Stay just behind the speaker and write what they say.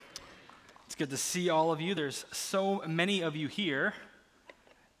good to see all of you. There's so many of you here,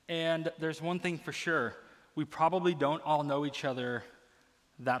 and there's one thing for sure. We probably don't all know each other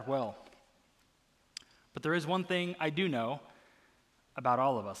that well. But there is one thing I do know about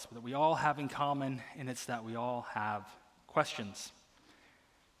all of us that we all have in common, and it's that we all have questions.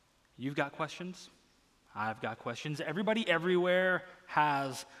 You've got questions. I've got questions. Everybody everywhere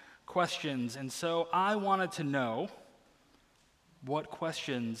has questions. And so I wanted to know what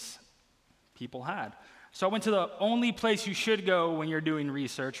questions people had. So I went to the only place you should go when you're doing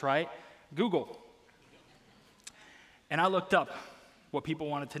research, right? Google. And I looked up what people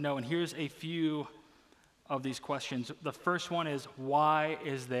wanted to know, and here's a few of these questions. The first one is, why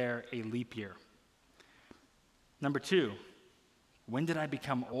is there a leap year? Number 2, when did I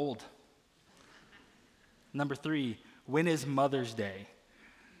become old? Number 3, when is Mother's Day?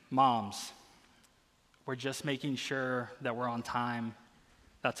 Moms, we're just making sure that we're on time.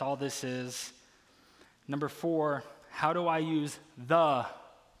 That's all this is. Number 4, how do I use the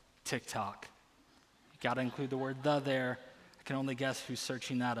TikTok? You got to include the word the there. I can only guess who's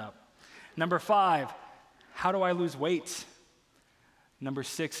searching that up. Number 5, how do I lose weight? Number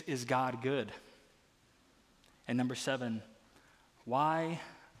 6, is God good? And number 7, why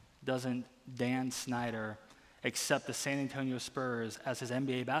doesn't Dan Snyder accept the San Antonio Spurs as his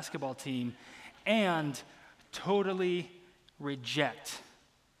NBA basketball team and totally reject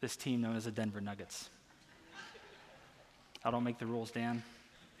this team known as the Denver Nuggets? I don't make the rules, Dan.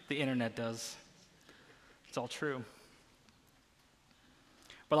 The internet does. It's all true.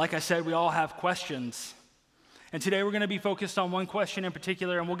 But like I said, we all have questions. And today we're going to be focused on one question in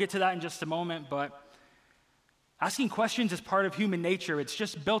particular, and we'll get to that in just a moment. But asking questions is part of human nature. It's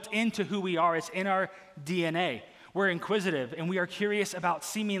just built into who we are. It's in our DNA. We're inquisitive, and we are curious about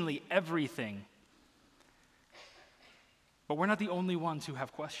seemingly everything. But we're not the only ones who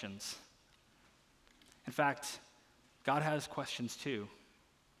have questions. In fact, God has questions too.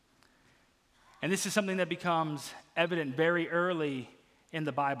 And this is something that becomes evident very early in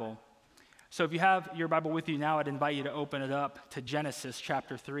the Bible. So if you have your Bible with you now, I'd invite you to open it up to Genesis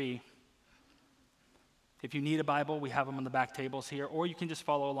chapter 3. If you need a Bible, we have them on the back tables here, or you can just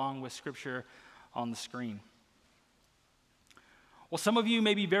follow along with Scripture on the screen. Well, some of you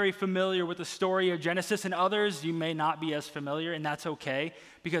may be very familiar with the story of Genesis, and others you may not be as familiar, and that's okay,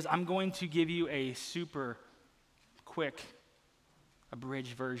 because I'm going to give you a super quick,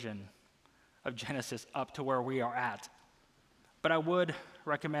 abridged version of Genesis up to where we are at. But I would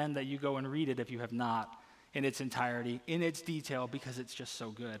recommend that you go and read it if you have not, in its entirety, in its detail, because it's just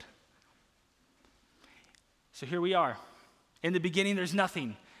so good. So here we are. In the beginning, there's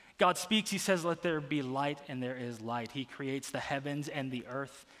nothing. God speaks, he says, let there be light, and there is light. He creates the heavens and the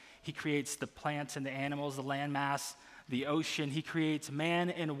earth. He creates the plants and the animals, the landmass, the ocean. He creates man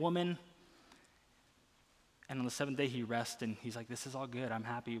and woman. And on the seventh day, he rests, and he's like, this is all good. I'm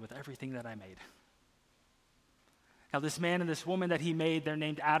happy with everything that I made. Now, this man and this woman that he made, they're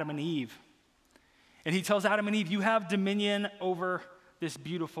named Adam and Eve. And he tells Adam and Eve, you have dominion over this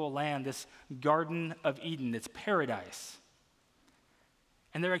beautiful land, this Garden of Eden. It's paradise.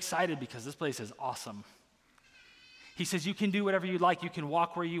 And they're excited because this place is awesome. He says, you can do whatever you like. You can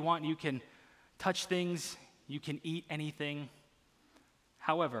walk where you want. You can touch things. You can eat anything.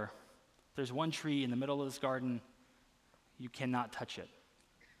 However, there's one tree in the middle of this garden. You cannot touch it.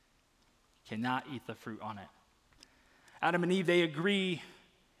 You cannot eat the fruit on it. Adam and Eve, they agree,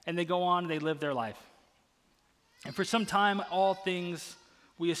 and they go on and they live their life. And for some time, all things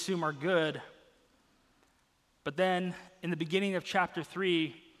we assume are good. But then, in the beginning of chapter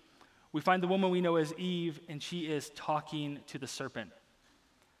 3, we find the woman we know as Eve, and she is talking to the serpent.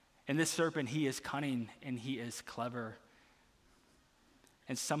 And this serpent, he is cunning, and he is clever.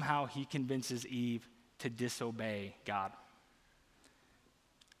 And somehow he convinces Eve to disobey God.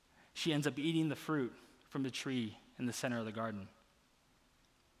 She ends up eating the fruit from the tree in the center of the garden.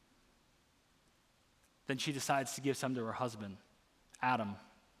 Then she decides to give some to her husband, Adam,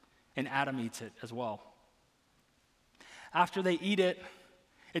 and Adam eats it as well. After they eat it,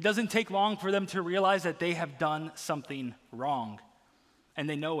 it doesn't take long for them to realize that they have done something wrong, and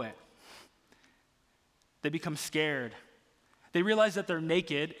they know it. They become scared. They realize that they're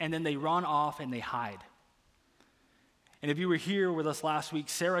naked, and then they run off and they hide. And if you were here with us last week,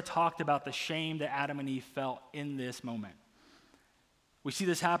 Sarah talked about the shame that Adam and Eve felt in this moment. We see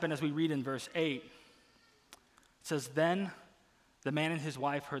this happen as we read in verse 8. It says, then the man and his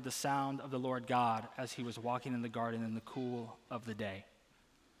wife heard the sound of the Lord God as he was walking in the garden in the cool of the day.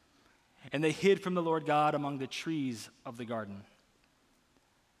 And they hid from the Lord God among the trees of the garden.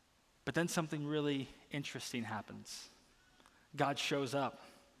 But then something really interesting happens. God shows up.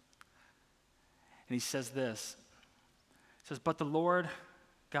 And he says this. He says, "But the Lord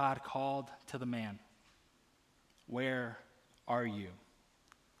God called to the man, 'Where are you?'"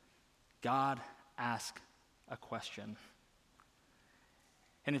 God asked a question.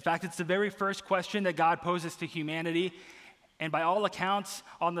 And in fact, it's the very first question that God poses to humanity. And by all accounts,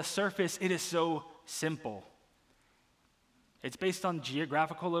 on the surface, it is so simple. It's based on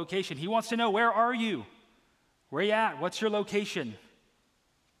geographical location. He wants to know, where are you? Where are you at? What's your location?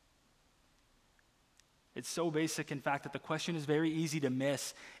 It's so basic, in fact, that the question is very easy to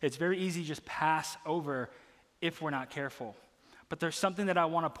miss. It's very easy to just pass over if we're not careful. But there's something that I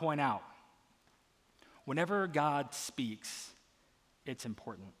want to point out. Whenever God speaks, it's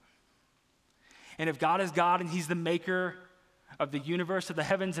important. And if God is God and he's the maker of the universe, of the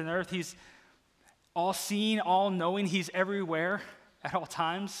heavens and earth, he's all-seeing, all-knowing, he's everywhere at all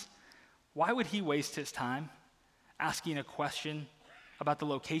times, why would he waste his time asking a question about the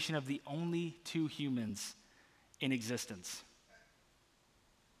location of the only two humans in existence?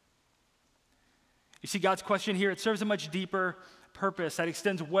 You see, God's question here, it serves a much deeper purpose that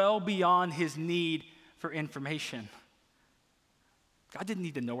extends well beyond his need for information. God didn't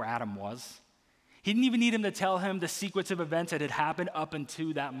need to know where Adam was. He didn't even need him to tell him the sequence of events that had happened up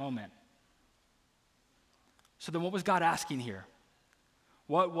until that moment. So then what was God asking here?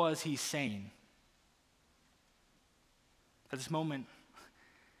 What was he saying? At this moment,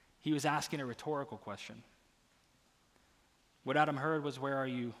 he was asking a rhetorical question. What Adam heard was, where are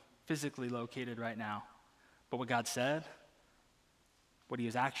you physically located right now? But what God said, what he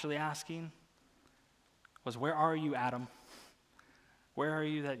was actually asking, was, where are you, Adam? Where are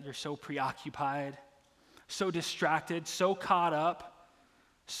you that you're so preoccupied, so distracted, so caught up,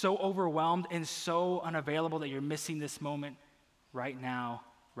 so overwhelmed, and so unavailable that you're missing this moment right now,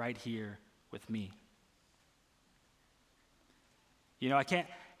 right here with me? You know, I can't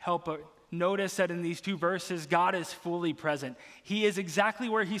help but notice that in these two verses, God is fully present. He is exactly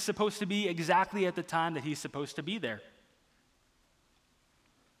where he's supposed to be, exactly at the time that he's supposed to be there.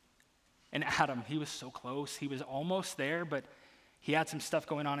 And Adam, he was so close. He was almost there, but he had some stuff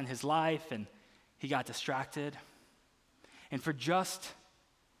going on in his life, and he got distracted. And for just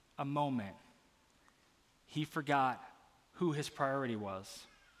a moment, he forgot who his priority was.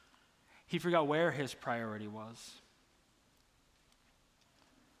 He forgot where his priority was.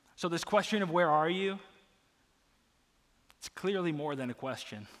 So this question of where are you, it's clearly more than a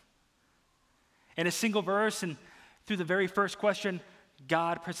question. In a single verse and through the very first question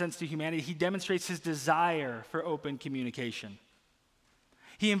God presents to humanity, he demonstrates his desire for open communication.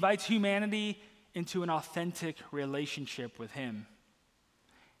 He invites humanity into an authentic relationship with him.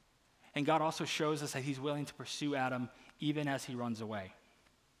 And God also shows us that he's willing to pursue Adam even as he runs away.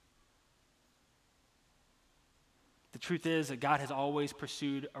 The truth is that God has always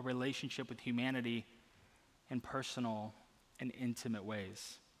pursued a relationship with humanity in personal and intimate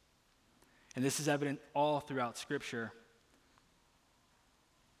ways. And this is evident all throughout Scripture.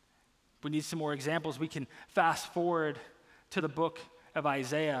 If we need some more examples, we can fast forward to the book of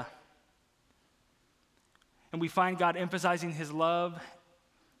Isaiah. And we find God emphasizing his love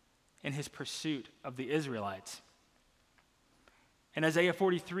and his pursuit of the Israelites. In Isaiah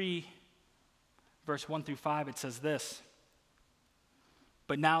 43, verse 1 through 5, it says this: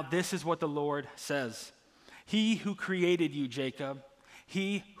 "But now this is what the Lord says. He who created you, Jacob,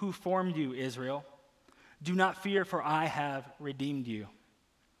 he who formed you, Israel, do not fear, for I have redeemed you.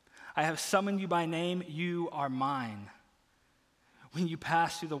 I have summoned you by name, you are mine. When you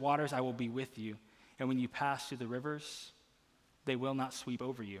pass through the waters, I will be with you. And when you pass through the rivers, they will not sweep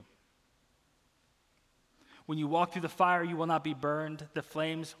over you. When you walk through the fire, you will not be burned. The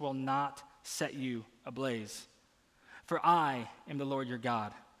flames will not set you ablaze. For I am the Lord your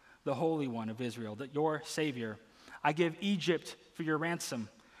God, the Holy One of Israel, that your Savior. I give Egypt for your ransom,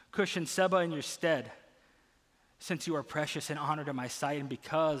 Cush and Seba in your stead. Since you are precious and honored in my sight, and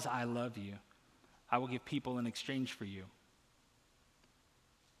because I love you, I will give people in exchange for you,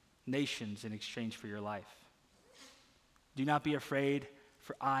 nations in exchange for your life. Do not be afraid,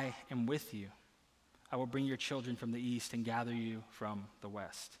 for I am with you. I will bring your children from the east and gather you from the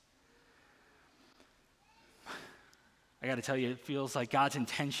west." I got to tell you, it feels like God's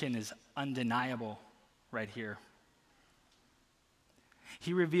intention is undeniable right here.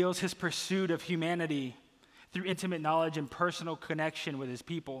 He reveals his pursuit of humanity through intimate knowledge and personal connection with his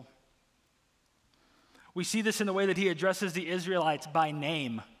people. We see this in the way that he addresses the Israelites by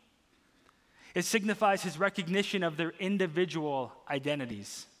name. It signifies his recognition of their individual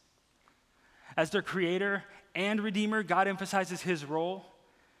identities. As their creator and redeemer, God emphasizes his role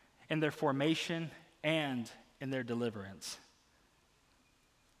in their formation and in their deliverance.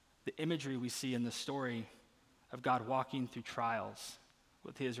 the imagery we see in the story of God walking through trials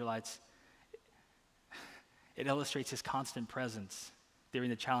with the Israelites, it illustrates his constant presence during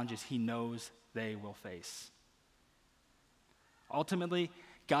the challenges he knows they will face. Ultimately,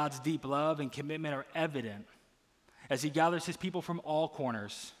 God's deep love and commitment are evident as he gathers his people from all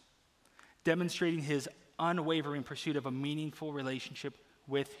corners, demonstrating his unwavering pursuit of a meaningful relationship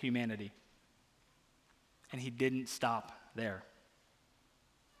with humanity. And he didn't stop there.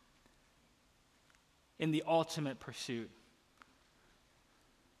 In the ultimate pursuit,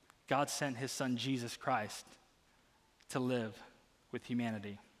 God sent his son Jesus Christ to live with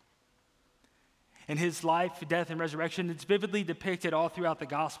humanity. In his life, death, and resurrection, it's vividly depicted all throughout the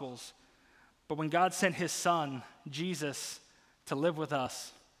Gospels. But when God sent his son, Jesus, to live with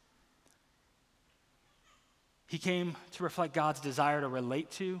us, he came to reflect God's desire to relate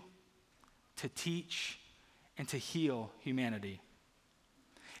to teach, and to heal humanity.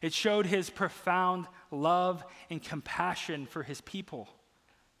 It showed his profound love and compassion for his people.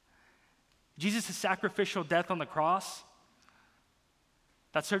 Jesus' sacrificial death on the cross,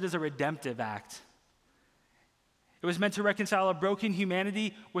 that served as a redemptive act. It was meant to reconcile a broken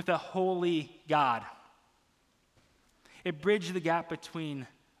humanity with a holy God. It bridged the gap between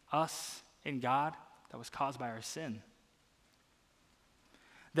us and God that was caused by our sin.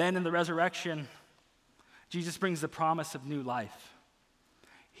 Then in the resurrection, Jesus brings the promise of new life,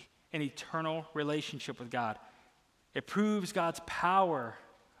 an eternal relationship with God. It proves God's power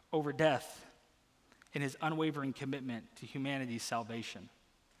over death and his unwavering commitment to humanity's salvation.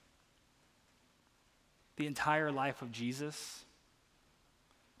 The entire life of Jesus,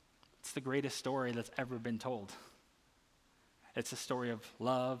 it's the greatest story that's ever been told. It's a story of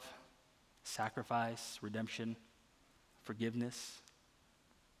love, sacrifice, redemption, forgiveness,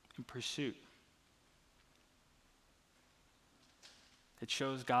 and pursuit. It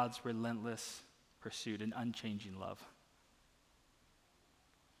shows God's relentless pursuit and unchanging love.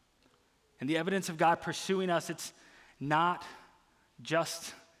 And the evidence of God pursuing us, it's not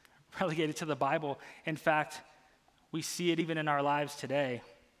just relegated to the Bible. In fact, we see it even in our lives today.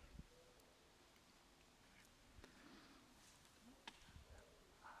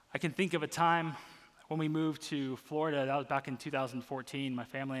 I can think of a time when we moved to Florida. That was back in 2014, my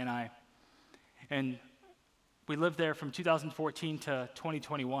family and I. And we lived there from 2014 to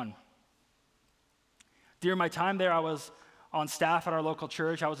 2021. During my time there, I was on staff at our local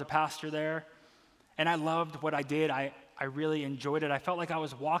church. I was a pastor there, and I loved what I did. I really enjoyed it. I felt like I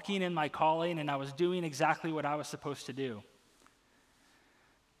was walking in my calling, and I was doing exactly what I was supposed to do.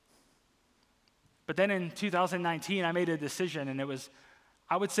 But then in 2019, I made a decision, and it was,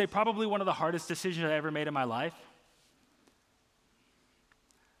 I would say, probably one of the hardest decisions I ever made in my life.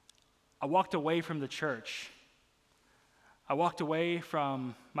 I walked away from the church. I walked away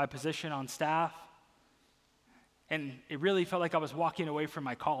from my position on staff, and it really felt like I was walking away from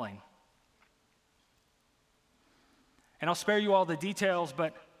my calling. And I'll spare you all the details,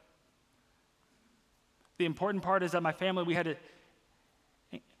 but the important part is that my family, we had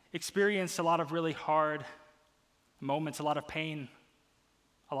experienced a lot of really hard moments, a lot of pain,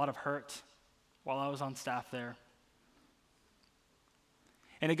 a lot of hurt while I was on staff there.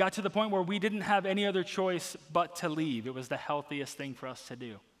 And it got to the point where we didn't have any other choice but to leave. It was the healthiest thing for us to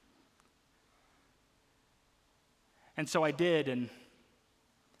do. And so I did, and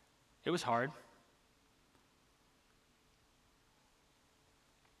it was hard.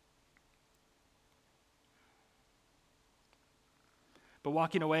 But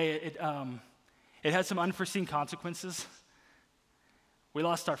walking away, it had some unforeseen consequences. We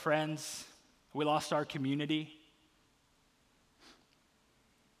lost our friends. We lost our community.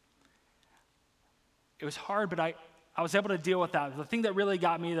 It was hard, but I was able to deal with that. The thing that really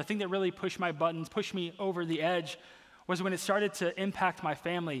got me, the thing that really pushed my buttons, pushed me over the edge, was when it started to impact my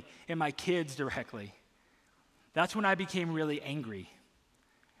family and my kids directly. That's when I became really angry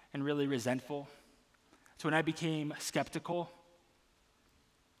and really resentful. It's when I became skeptical.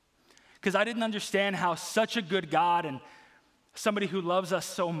 Because I didn't understand how such a good God and somebody who loves us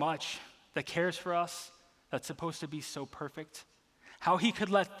so much, that cares for us, that's supposed to be so perfect, how he could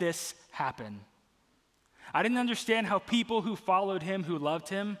let this happen. I didn't understand how people who followed him, who loved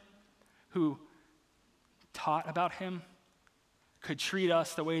him, who taught about him, could treat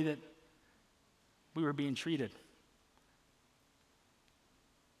us the way that we were being treated.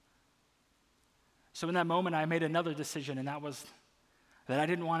 So in that moment, I made another decision, and that was that I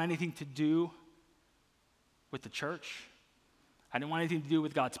didn't want anything to do with the church. I didn't want anything to do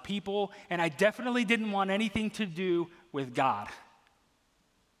with God's people, and I definitely didn't want anything to do with God.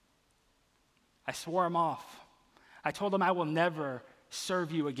 I swore him off. I told him I will never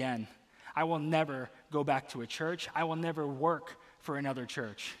serve you again. I will never go back to a church. I will never work for another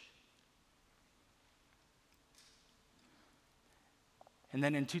church. And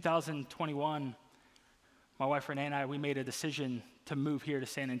then in 2021, my wife Renee and I, we made a decision to move here to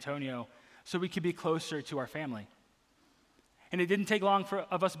San Antonio so we could be closer to our family. And it didn't take long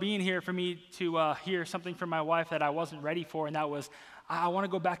of us being here for me to hear something from my wife that I wasn't ready for, and that was, I want to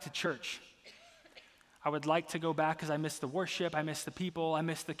go back to church. I would like to go back because I miss the worship, I miss the people, I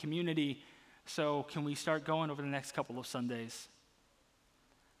miss the community. So can we start going over the next couple of Sundays?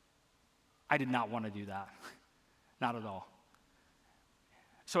 I did not want to do that. Not at all.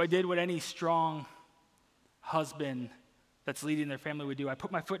 So I did what any strong husband that's leading their family would do. I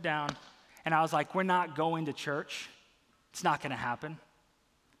put my foot down and I was like, we're not going to church. It's not going to happen.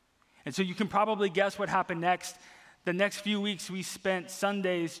 And so you can probably guess what happened next. The next few weeks we spent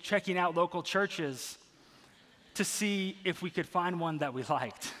Sundays checking out local churches to see if we could find one that we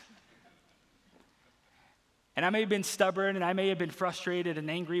liked. And I may have been stubborn and I may have been frustrated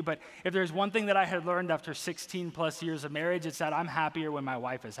and angry, but if there's one thing that I had learned after 16 plus years of marriage, it's that I'm happier when my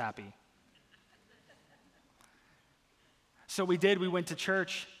wife is happy. So we went to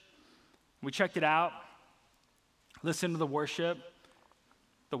church, we checked it out, listened to the worship,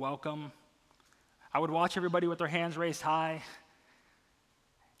 the welcome. I would watch everybody with their hands raised high,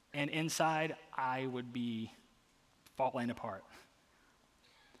 and inside I would be falling apart.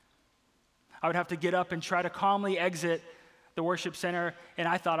 I would have to get up and try to calmly exit the worship center, and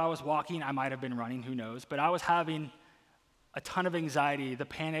I thought I was walking. I might have been running, who knows, but I was having a ton of anxiety. The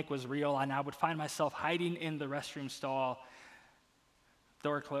panic was real, and I would find myself hiding in the restroom stall,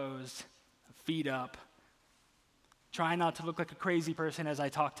 door closed, feet up, trying not to look like a crazy person as I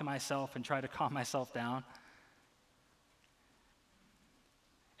talk to myself and try to calm myself down.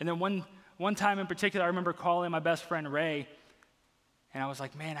 And then one time in particular, I remember calling my best friend Ray, and I was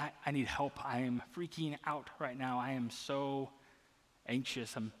like, man, I need help. I am freaking out right now. I am so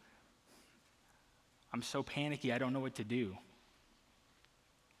anxious. I'm so panicky. I don't know what to do.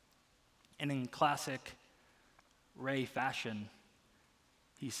 And in classic Ray fashion,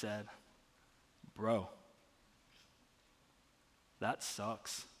 he said, bro, that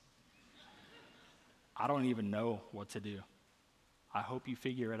sucks. I don't even know what to do. I hope you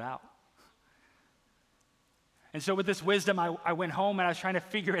figure it out. And so with this wisdom, I went home and I was trying to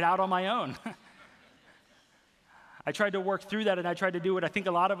figure it out on my own. I tried to work through that, and I tried to do what I think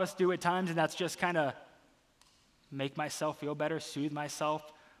a lot of us do at times, and that's just kind of make myself feel better, soothe myself,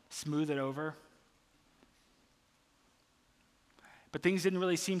 smooth it over. But things didn't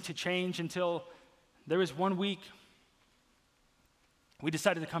really seem to change until there was one week we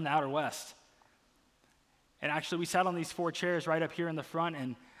decided to come to Outer West. And actually, we sat on these 4 chairs right up here in the front,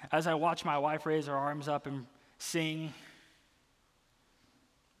 and as I watched my wife raise her arms up and sing,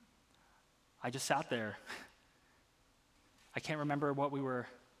 I just sat there. I can't remember what we were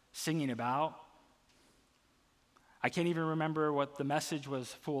singing about. I can't even remember what the message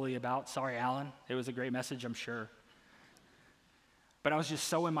was fully about. Sorry, Alan. It was a great message, I'm sure. But I was just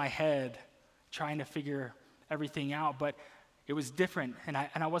so in my head trying to figure everything out. But it was different, and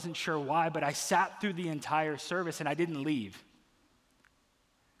I wasn't sure why, but I sat through the entire service, and I didn't leave.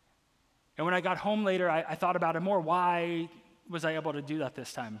 And when I got home later, I thought about it more. Why was I able to do that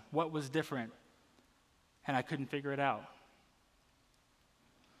this time? What was different? And I couldn't figure it out.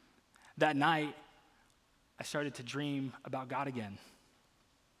 That night, I started to dream about God again.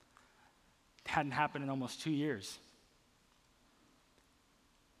 It hadn't happened in almost 2 years.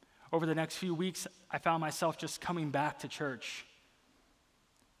 Over the next few weeks, I found myself just coming back to church.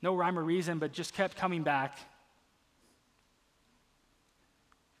 No rhyme or reason, but just kept coming back.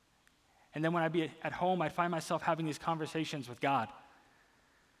 And then when I'd be at home, I'd find myself having these conversations with God.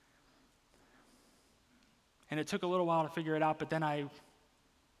 And it took a little while to figure it out, but then I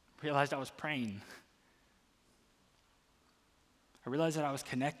realized I was praying. I realized that I was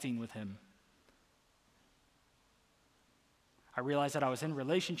connecting with Him. I realized that I was in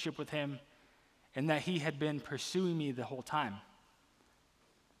relationship with Him and that He had been pursuing me the whole time.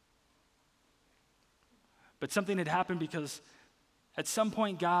 But something had happened because at some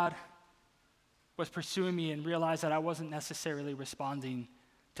point God was pursuing me and realized that I wasn't necessarily responding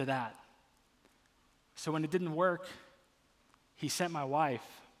to that. So when it didn't work, He sent my wife.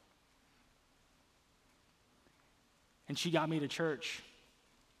 And she got me to church.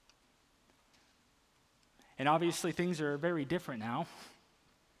 And obviously things are very different now.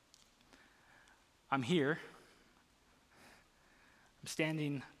 I'm here. I'm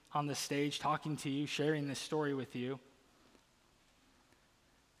standing on this stage talking to you, sharing this story with you.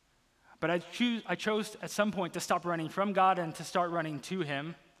 But I chose at some point to stop running from God and to start running to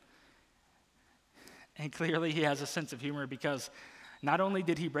him. And clearly he has a sense of humor, because not only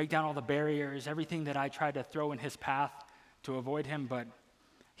did he break down all the barriers, everything that I tried to throw in his path to avoid him, but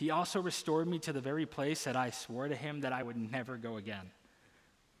he also restored me to the very place that I swore to him that I would never go again.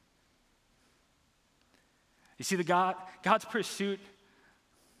 You see, God's pursuit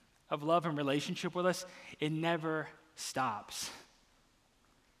of love and relationship with us, it never stops.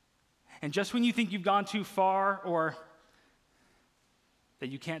 And just when you think you've gone too far or that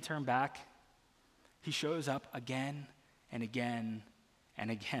you can't turn back, he shows up again and again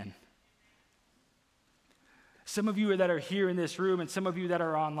and again. Some of you that are here in this room and some of you that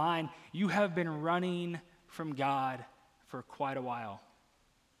are online, you have been running from God for quite a while.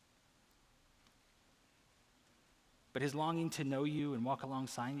 But his longing to know you and walk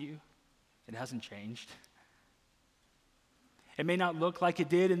alongside you, it hasn't changed. It may not look like it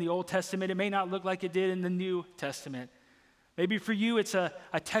did in the Old Testament. It may not look like it did in the New Testament. Maybe for you it's a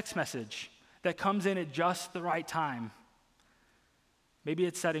text message that comes in at just the right time. Maybe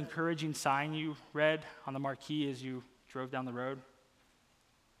it's that encouraging sign you read on the marquee as you drove down the road.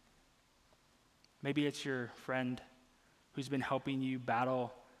 Maybe it's your friend who's been helping you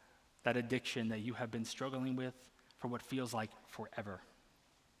battle that addiction that you have been struggling with for what feels like forever.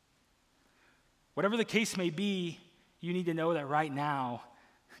 Whatever the case may be, you need to know that right now,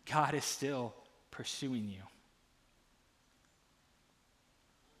 God is still pursuing you.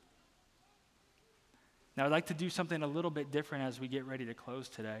 Now, I'd like to do something a little bit different as we get ready to close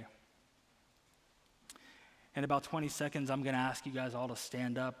today. In about 20 seconds, I'm going to ask you guys all to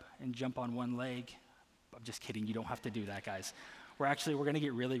stand up and jump on one leg. I'm just kidding. You don't have to do that, guys. We're going to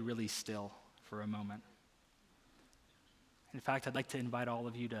get really, really still for a moment. In fact, I'd like to invite all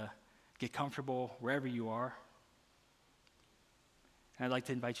of you to get comfortable wherever you are. And I'd like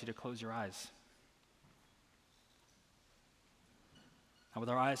to invite you to close your eyes. Now, with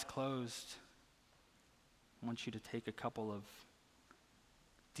our eyes closed, I want you to take a couple of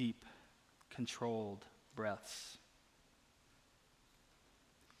deep, controlled breaths.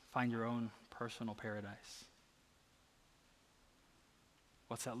 Find your own personal paradise.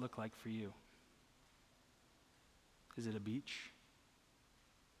 What's that look like for you? Is it a beach?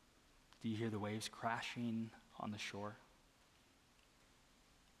 Do you hear the waves crashing on the shore?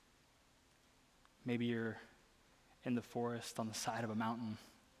 Maybe you're in the forest on the side of a mountain.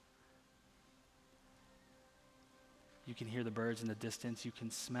 You can hear the birds in the distance. You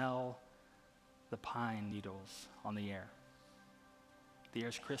can smell the pine needles on the air. The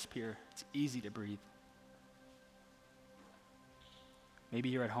air's crisp here. It's easy to breathe. Maybe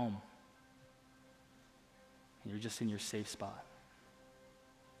you're at home and you're just in your safe spot.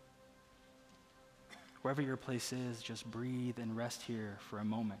 Wherever your place is, just breathe and rest here for a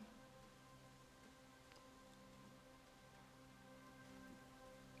moment.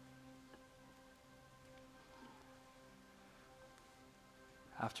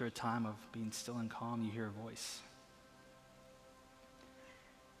 After a time of being still and calm, you hear a voice.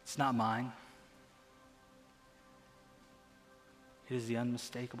 It's not mine. It is the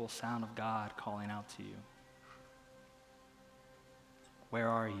unmistakable sound of God calling out to you. Where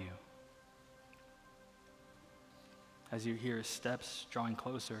are you? As you hear his steps drawing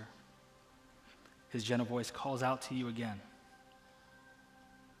closer, his gentle voice calls out to you again.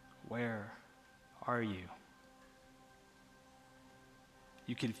 Where are you?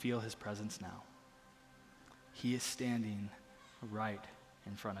 You can feel his presence now. He is standing right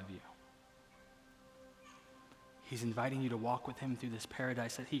in front of you. He's inviting you to walk with him through this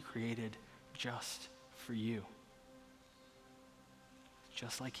paradise that he created just for you.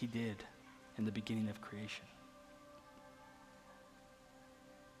 Just like he did in the beginning of creation.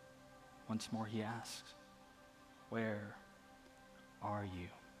 Once more he asks, where are you?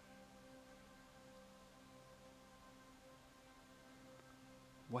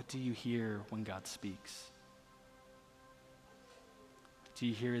 What do you hear when God speaks? Do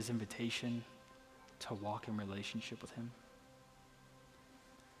you hear his invitation to walk in relationship with him?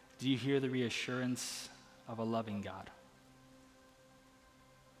 Do you hear the reassurance of a loving God?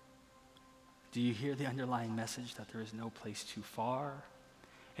 Do you hear the underlying message that there is no place too far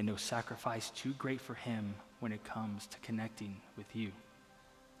and no sacrifice too great for him when it comes to connecting with you?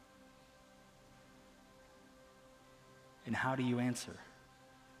 And how do you answer?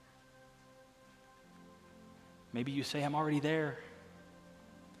 Maybe you say, I'm already there.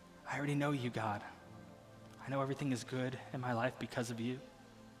 I already know you, God. I know everything is good in my life because of you.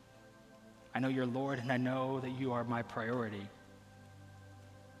 I know you're Lord, and I know that you are my priority.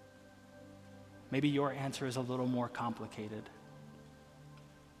 Maybe your answer is a little more complicated.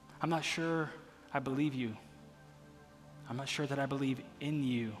 I'm not sure I believe you. I'm not sure that I believe in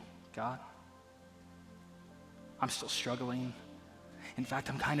you, God. I'm still struggling. In fact,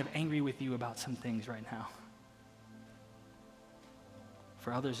 I'm kind of angry with you about some things right now.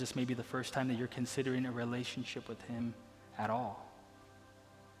 For others, this may be the first time that you're considering a relationship with him at all.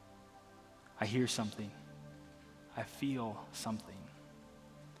 I hear something. I feel something.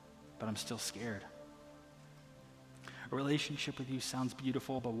 But I'm still scared. A relationship with you sounds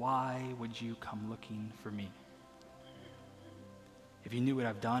beautiful, but why would you come looking for me? If you knew what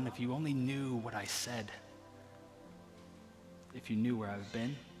I've done, if you only knew what I said, if you knew where I've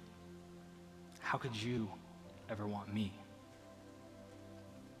been, how could you ever want me?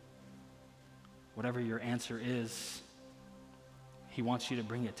 Whatever your answer is, he wants you to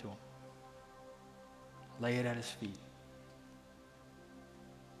bring it to him. Lay it at his feet.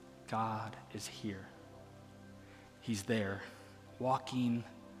 God is here. He's there, walking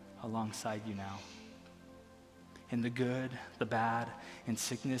alongside you now. In the good, the bad, in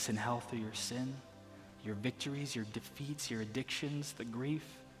sickness and health or your sin, your victories, your defeats, your addictions, the grief,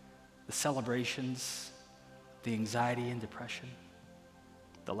 the celebrations, the anxiety and depression,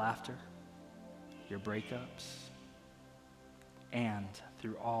 the laughter, your breakups, and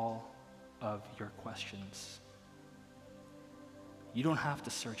through all of your questions. You don't have to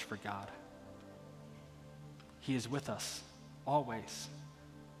search for God. He is with us always.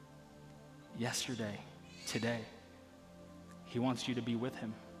 Yesterday, today. He wants you to be with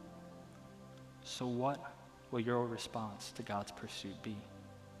him. So what will your response to God's pursuit be?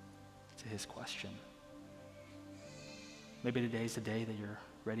 To his question? Maybe today's the day that you're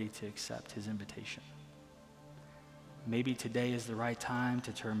ready to accept his invitation. Maybe today is the right time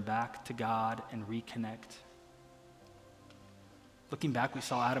to turn back to God and reconnect. Looking back, we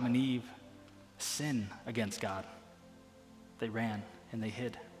saw Adam and Eve sin against God. They ran and they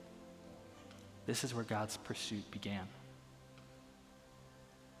hid. This is where God's pursuit began.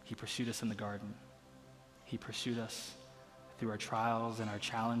 He pursued us in the garden. He pursued us through our trials and our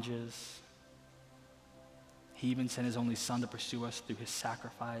challenges. He even sent his only son to pursue us through his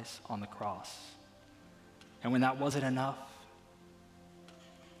sacrifice on the cross. And when that wasn't enough,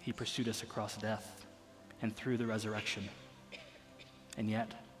 he pursued us across death and through the resurrection. And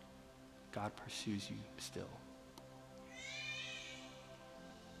yet, God pursues you still.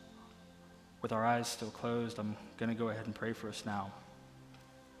 With our eyes still closed, I'm going to go ahead and pray for us now.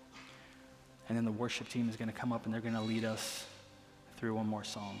 And then the worship team is going to come up and they're going to lead us through one more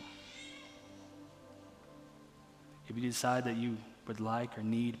song. If you decide that you would like or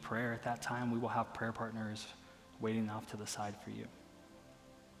need prayer at that time, we will have prayer partners waiting off to the side for you.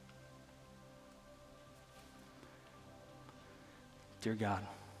 Dear God,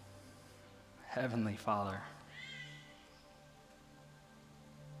 Heavenly Father,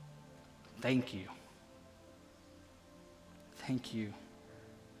 thank you. Thank you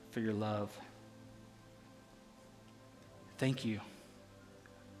for your love. Thank you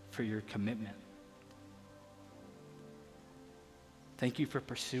for your commitment. Thank you for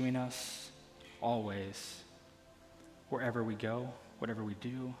pursuing us always, wherever we go, whatever we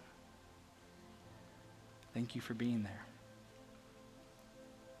do. Thank you for being there.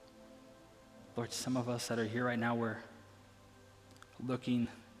 Lord, some of us that are here right now, we're looking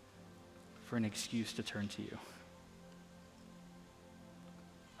for an excuse to turn to you.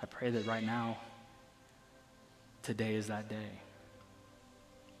 I pray that right now, today is that day.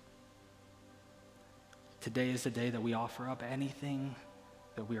 Today is the day that we offer up anything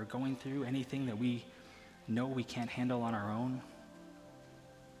that we are going through, anything that we know we can't handle on our own.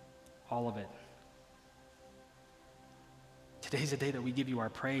 All of it. Today's the day that we give you our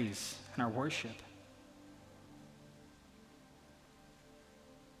praise and our worship.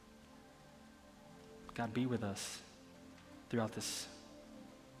 God, be with us throughout this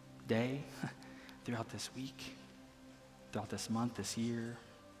day, throughout this week, throughout this month, this year.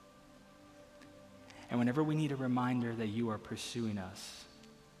 And whenever we need a reminder that you are pursuing us,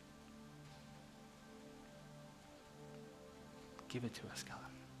 give it to us, God.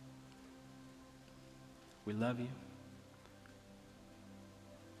 We love you.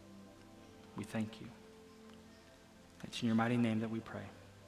 We thank you. It's in your mighty name that we pray.